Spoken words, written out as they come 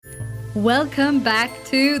Welcome back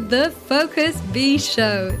to the Focus Bee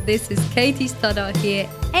Show. This is Katie Stoddart here,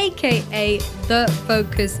 aka The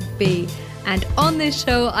Focus Bee. And on this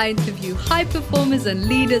show, I interview high performers and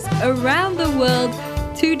leaders around the world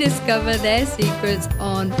to discover their secrets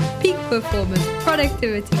on peak performance,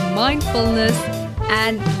 productivity, mindfulness,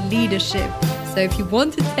 and leadership. So if you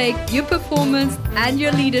want to take your performance and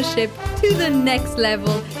your leadership to the next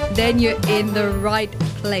level, then you're in the right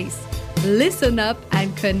place. Listen up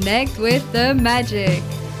and connect with the magic.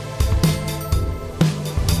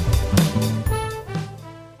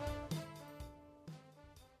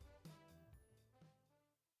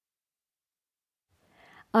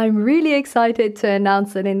 I'm really excited to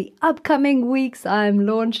announce that in the upcoming weeks, I'm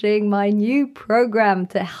launching my new program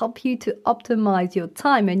to help you to optimize your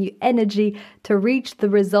time and your energy to reach the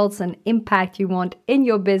results and impact you want in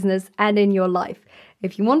your business and in your life.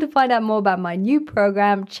 If you want to find out more about my new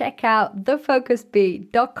program, check out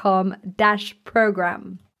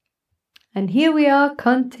thefocusbee.com/program. And here we are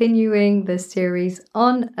continuing the series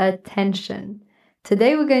on attention.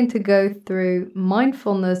 Today we're going to go through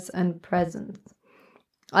mindfulness and presence.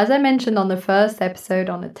 As I mentioned on the first episode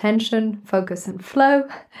on attention, focus and flow,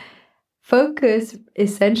 focus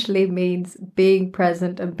essentially means being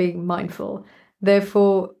present and being mindful.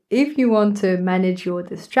 Therefore, if you want to manage your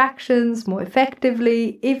distractions more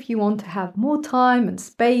effectively, if you want to have more time and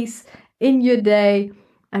space in your day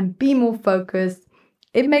and be more focused,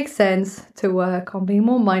 it makes sense to work on being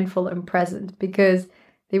more mindful and present because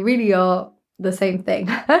they really are the same thing.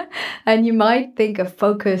 And you might think of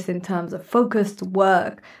focus in terms of focused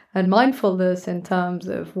work and mindfulness in terms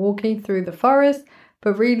of walking through the forest,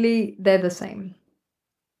 but really they're the same.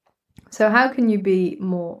 So how can you be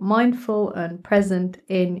more mindful and present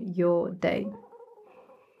in your day?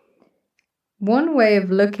 One way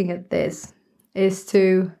of looking at this is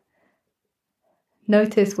to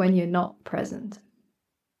notice when you're not present.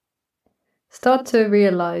 Start to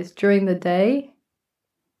realize during the day,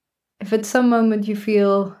 if at some moment you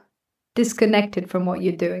feel disconnected from what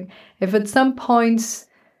you're doing, if at some points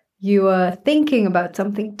you are thinking about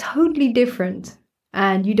something totally different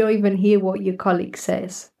and you don't even hear what your colleague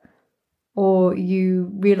says, or you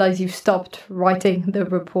realize you've stopped writing the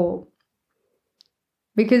report.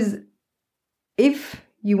 Because if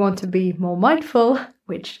you want to be more mindful,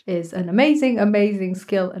 which is an amazing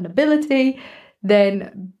skill and ability,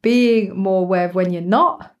 then being more aware of when you're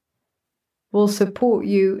not will support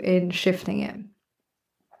you in shifting it.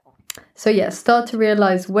 So yes, start to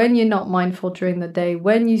realize when you're not mindful during the day,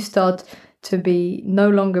 when you start to be no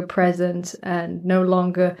longer present and no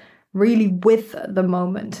longer really with the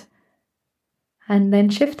moment. And then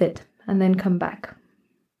shift it and then come back.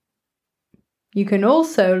 You can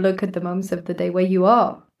also look at the moments of the day where you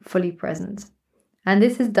are fully present. And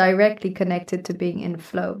this is directly connected to being in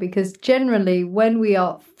flow, because generally when we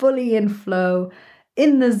are fully in flow,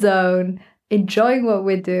 in the zone, enjoying what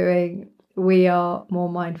we're doing, we are more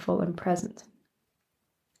mindful and present.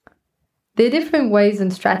 There are different ways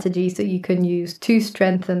and strategies that you can use to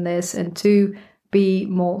strengthen this and to be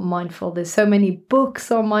more mindful. There's so many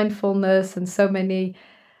books on mindfulness and so many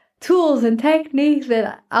tools and techniques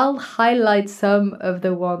that I'll highlight some of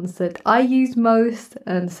the ones that I use most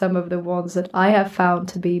and some of the ones that I have found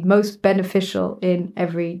to be most beneficial in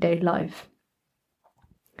everyday life.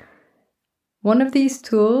 One of these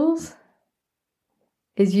tools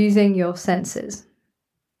is using your senses.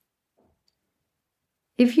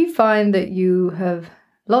 If you find that you have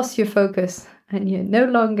lost your focus and you're no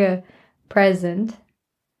longer present,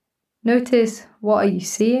 notice what are you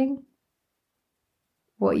seeing,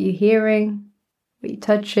 what are you hearing, what are you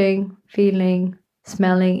touching, feeling,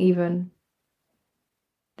 smelling even.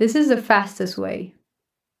 This is the fastest way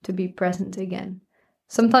to be present again.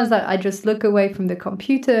 Sometimes I just look away from the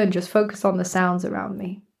computer and just focus on the sounds around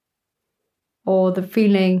me, or the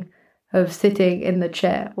feeling of sitting in the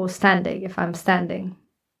chair or standing if I'm standing.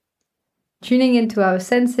 Tuning into our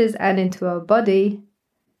senses and into our body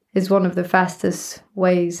is one of the fastest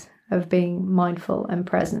ways of being mindful and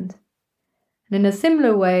present. And in a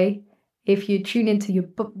similar way, if you tune into your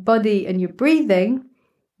body and your breathing,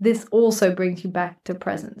 this also brings you back to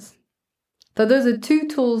presence. So those are two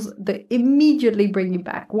tools that immediately bring you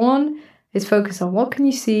back. One is focus on what can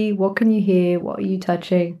you see, what can you hear, what are you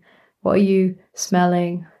touching, what are you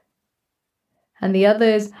smelling. And the other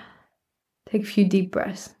is take a few deep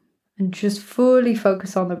breaths and just fully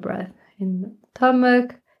focus on the breath in the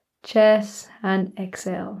stomach, chest, and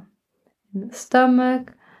exhale. In the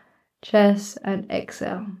stomach, chest, and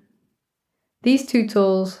exhale. These two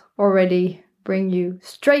tools already bring you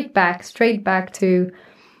straight back to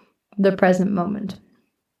the present moment.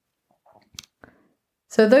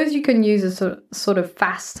 So those you can use as sort of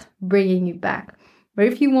fast bringing you back. But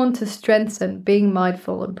if you want to strengthen being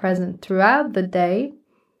mindful and present throughout the day,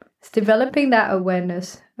 it's developing that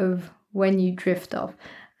awareness of when you drift off.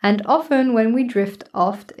 And often when we drift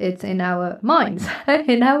off, it's in our minds,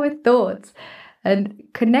 in our thoughts, and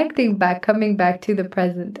connecting back, coming back to the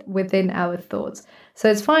present within our thoughts.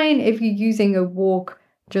 So it's fine if you're using a walk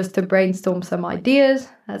just to brainstorm some ideas,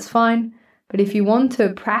 that's fine. But if you want to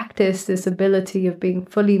practice this ability of being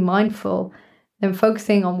fully mindful, then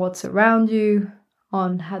focusing on what's around you,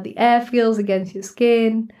 on how the air feels against your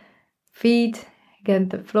skin, feet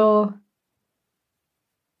against the floor,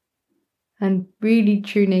 and really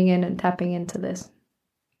tuning in and tapping into this.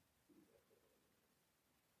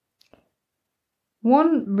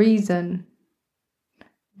 One reason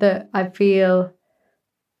that I feel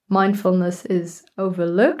mindfulness is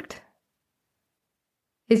overlooked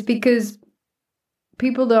is because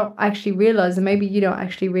people don't actually realize, and maybe you don't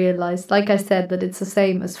actually realize, like I said, that it's the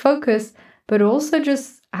same as focus, but also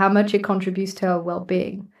just how much it contributes to our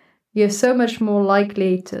well-being. You're so much more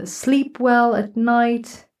likely to sleep well at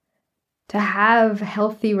night, to have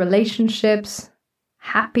healthy relationships,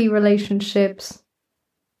 happy relationships,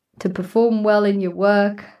 to perform well in your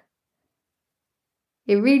work.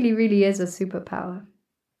 It really, really is a superpower.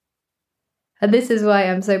 And this is why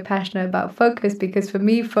I'm so passionate about focus, because for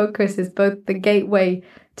me, focus is both the gateway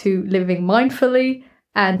to living mindfully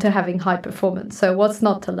and to having high performance. So what's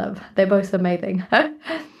not to love? They're both amazing.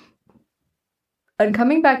 And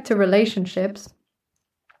coming back to relationships,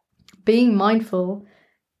 being mindful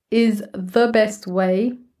is the best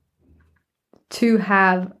way to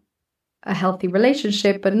have a healthy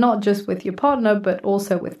relationship, but not just with your partner, but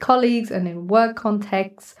also with colleagues and in work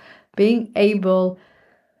contexts. Being able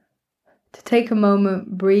to take a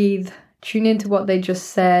moment, breathe, tune into what they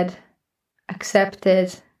just said, accept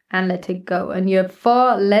it, and let it go. And you're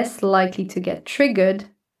far less likely to get triggered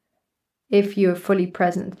if you're fully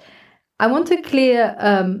present. I want to clear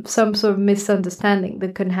some sort of misunderstanding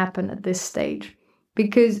that can happen at this stage.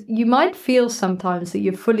 Because you might feel sometimes that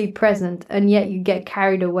you're fully present and yet you get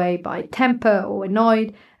carried away by temper or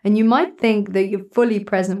annoyed, and you might think that you're fully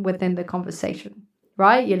present within the conversation,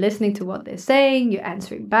 right? You're listening to what they're saying, you're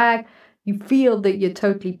answering back, you feel that you're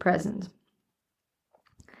totally present.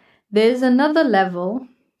 There's another level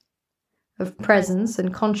of presence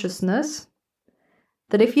and consciousness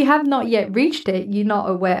that if you have not yet reached it, you're not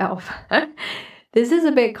aware of. This is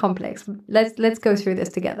a bit complex. Let's go through this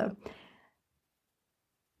together.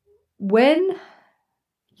 When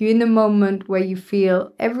you're in a moment where you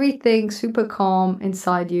feel everything super calm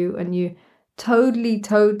inside you and you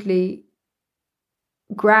totally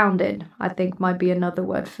grounded, I think might be another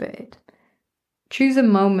word for it. Choose a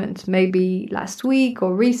moment, maybe last week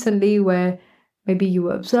or recently, where maybe you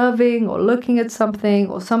were observing or looking at something,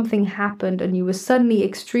 or something happened and you were suddenly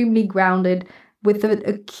extremely grounded with an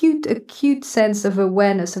acute sense of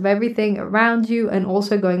awareness of everything around you and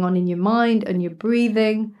also going on in your mind and your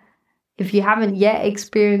breathing. If you haven't yet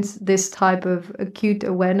experienced this type of acute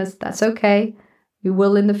awareness, that's okay. You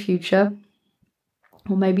will in the future.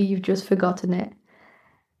 Or maybe you've just forgotten it.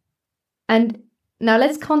 And now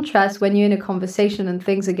let's contrast when you're in a conversation and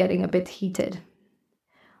things are getting a bit heated.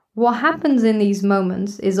 What happens in these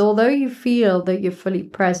moments is, although you feel that you're fully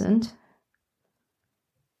present,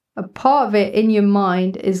 a part of it in your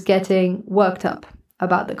mind is getting worked up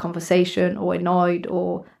about the conversation or annoyed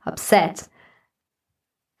or upset.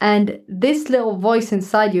 And this little voice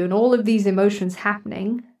inside you and all of these emotions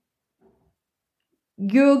happening,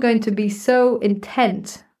 you're going to be so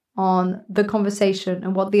intent on the conversation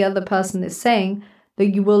and what the other person is saying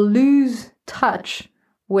that you will lose touch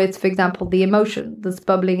with, for example, the emotion that's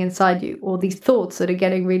bubbling inside you or these thoughts that are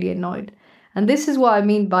getting really annoyed. And this is what I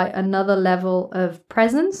mean by another level of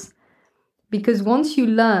presence, because once you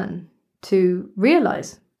learn to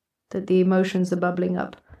realize that the emotions are bubbling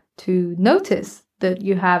up, to notice that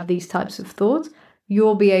you have these types of thoughts,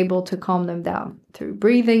 you'll be able to calm them down through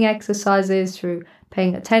breathing exercises, through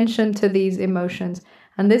paying attention to these emotions.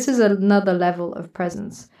 And this is another level of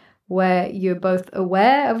presence where you're both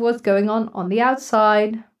aware of what's going on the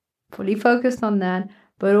outside, fully focused on that,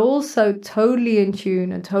 but also totally in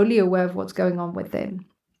tune and totally aware of what's going on within.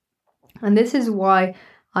 And this is why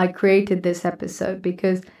I created this episode,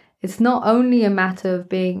 because it's not only a matter of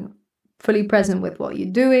being fully present with what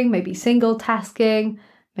you're doing, maybe single tasking,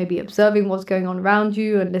 maybe observing what's going on around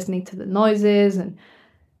you and listening to the noises and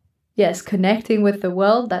yes, connecting with the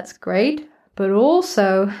world, that's great, but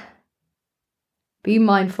also be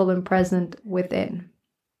mindful and present within.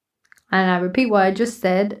 And I repeat what I just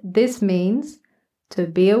said, this means to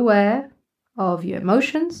be aware of your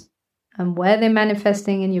emotions, and where they're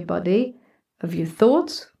manifesting in your body, of your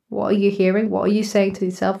thoughts. What are you hearing? What are you saying to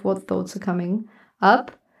yourself? What thoughts are coming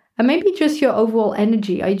up? And maybe just your overall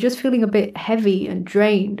energy. Are you just feeling a bit heavy and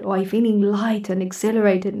drained? Or are you feeling light and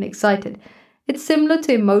exhilarated and excited? It's similar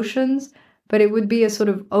to emotions, but it would be a sort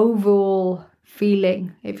of overall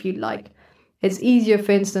feeling, if you like. It's easier,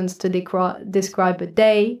 for instance, to describe a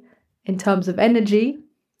day in terms of energy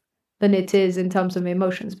than it is in terms of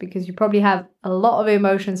emotions, because you probably have a lot of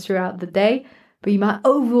emotions throughout the day, but you might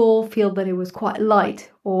overall feel that it was quite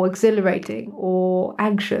light or exhilarating or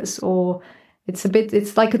anxious, or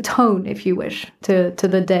it's like a tone, if you wish, to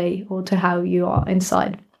the day or to how you are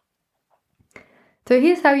inside. So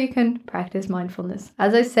here's how you can practice mindfulness.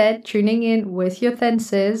 As I said, tuning in with your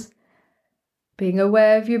senses, being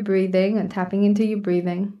aware of your breathing and tapping into your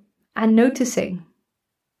breathing, and noticing,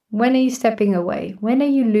 when are you stepping away? When are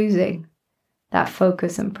you losing that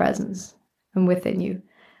focus and presence and within you?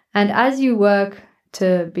 And as you work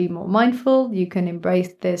to be more mindful, you can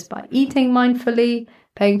embrace this by eating mindfully,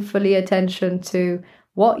 paying fully attention to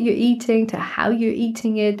what you're eating, to how you're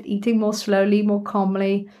eating it, eating more slowly, more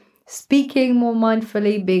calmly, speaking more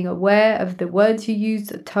mindfully, being aware of the words you use,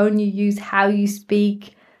 the tone you use, how you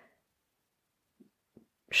speak,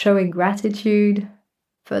 showing gratitude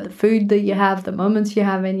for the food that you have, the moments you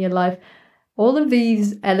have in your life. All of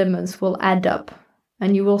these elements will add up,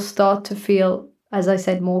 and you will start to feel, as I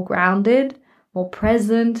said, more grounded, more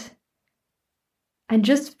present, and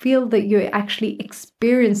just feel that you're actually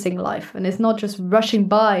experiencing life, and it's not just rushing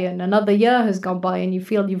by and another year has gone by and you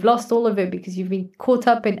feel you've lost all of it because you've been caught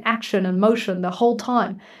up in action and motion the whole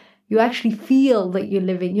time. You actually feel that you're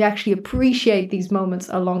living. You actually appreciate these moments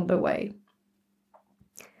along the way.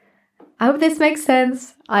 I hope this makes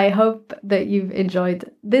sense. I hope that you've enjoyed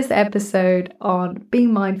this episode on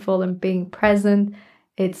being mindful and being present.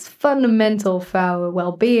 It's fundamental for our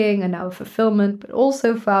well-being and our fulfillment, but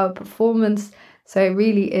also for our performance. So it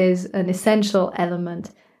really is an essential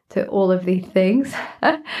element to all of these things.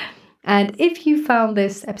 And if you found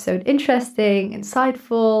this episode interesting,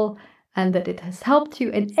 insightful, and that it has helped you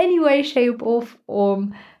in any way, shape, or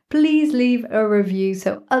form, please leave a review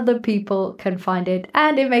so other people can find it.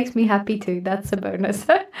 And it makes me happy too. That's a bonus.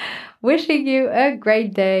 Wishing you a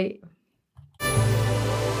great day.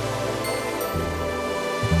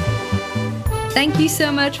 Thank you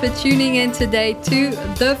so much for tuning in today to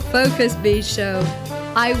the Focus Bee Show.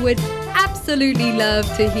 I would absolutely love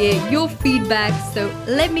to hear your feedback, so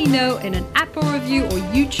let me know in an Apple review or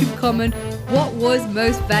YouTube comment what was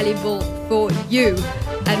most valuable for you.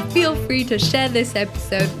 And feel free to share this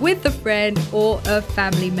episode with a friend or a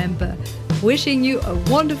family member. Wishing you a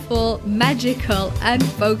wonderful, magical, and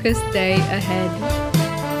focused day ahead.